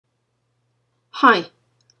Hi,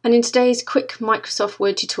 and in today's quick Microsoft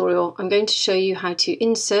Word tutorial I'm going to show you how to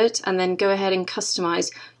insert and then go ahead and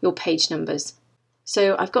customize your page numbers.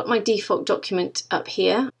 So I've got my default document up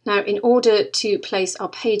here. Now in order to place our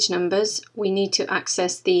page numbers we need to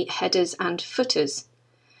access the headers and footers.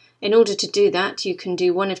 In order to do that you can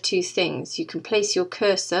do one of two things. You can place your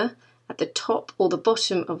cursor at the top or the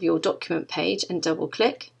bottom of your document page and double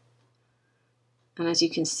click, and as you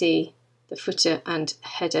can see the footer and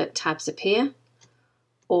header tabs appear.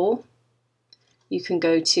 Or you can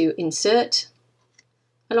go to Insert,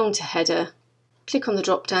 along to Header, click on the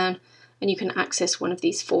drop down and you can access one of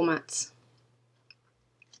these formats.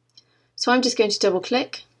 So I'm just going to double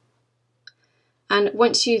click, and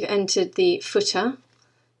once you've entered the footer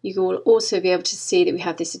you will also be able to see that we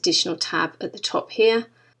have this additional tab at the top here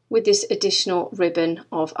with this additional ribbon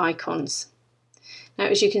of icons. Now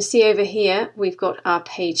as you can see over here we've got our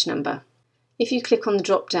page number. If you click on the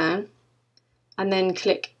drop down and then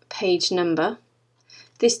click page number,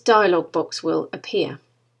 this dialog box will appear.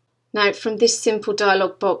 Now from this simple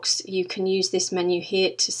dialog box you can use this menu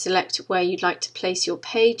here to select where you'd like to place your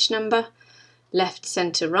page number, left,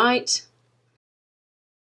 centre, right,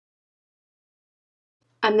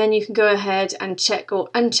 and then you can go ahead and check or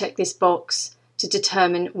uncheck this box to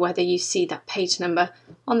determine whether you see that page number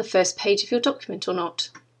on the first page of your document or not.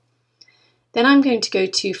 Then I'm going to go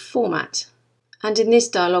to Format. And in this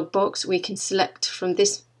dialog box we can select from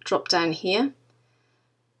this drop down here,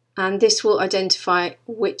 and this will identify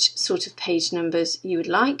which sort of page numbers you would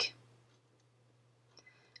like.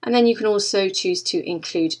 And then you can also choose to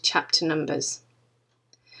include chapter numbers.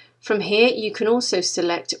 From here you can also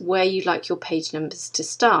select where you'd like your page numbers to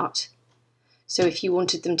start. So if you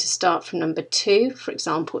wanted them to start from number 2, for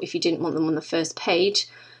example, if you didn't want them on the first page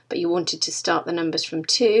but you wanted to start the numbers from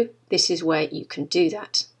 2, this is where you can do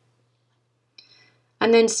that.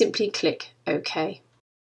 And then simply click OK.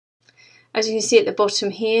 As you can see at the bottom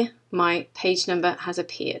here, my page number has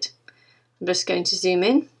appeared. I'm just going to zoom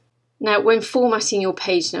in. Now when formatting your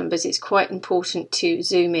page numbers it's quite important to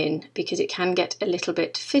zoom in because it can get a little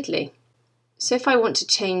bit fiddly. So if I want to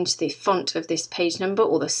change the font of this page number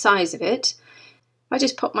or the size of it, I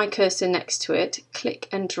just pop my cursor next to it, click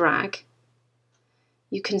and drag,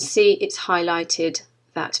 you can see it's highlighted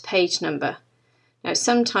that page number. Now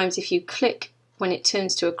sometimes if you click when it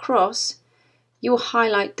turns to a cross, you'll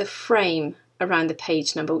highlight the frame around the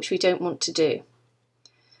page number, which we don't want to do.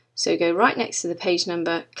 So go right next to the page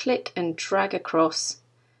number, click and drag across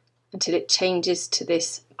until it changes to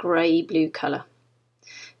this grey-blue colour.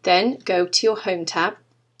 Then go to your Home tab,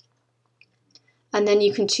 and then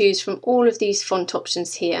you can choose from all of these font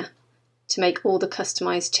options here to make all the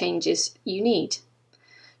customised changes you need.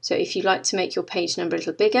 So if you'd like to make your page number a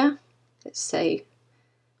little bigger, let's say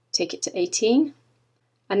take it to 18,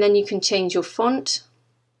 and then you can change your font,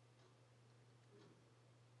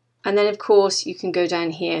 and then of course you can go down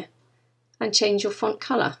here and change your font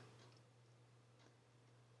colour.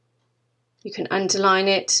 You can underline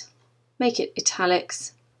it, make it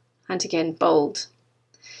italics, and again bold.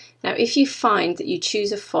 Now if you find that you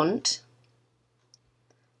choose a font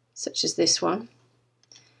such as this one,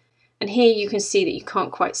 and here you can see that you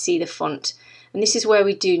can't quite see the font, and this is where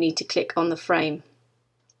we do need to click on the frame.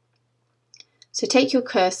 So take your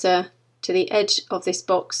cursor to the edge of this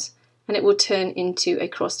box and it will turn into a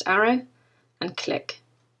crossed arrow, and click.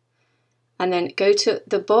 And then go to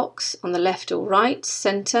the box on the left or right,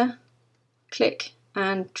 centre, click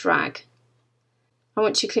and drag. And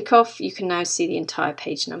once you click off you can now see the entire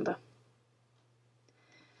page number.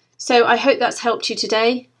 So I hope that's helped you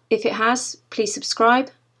today. If it has, please subscribe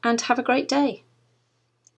and have a great day.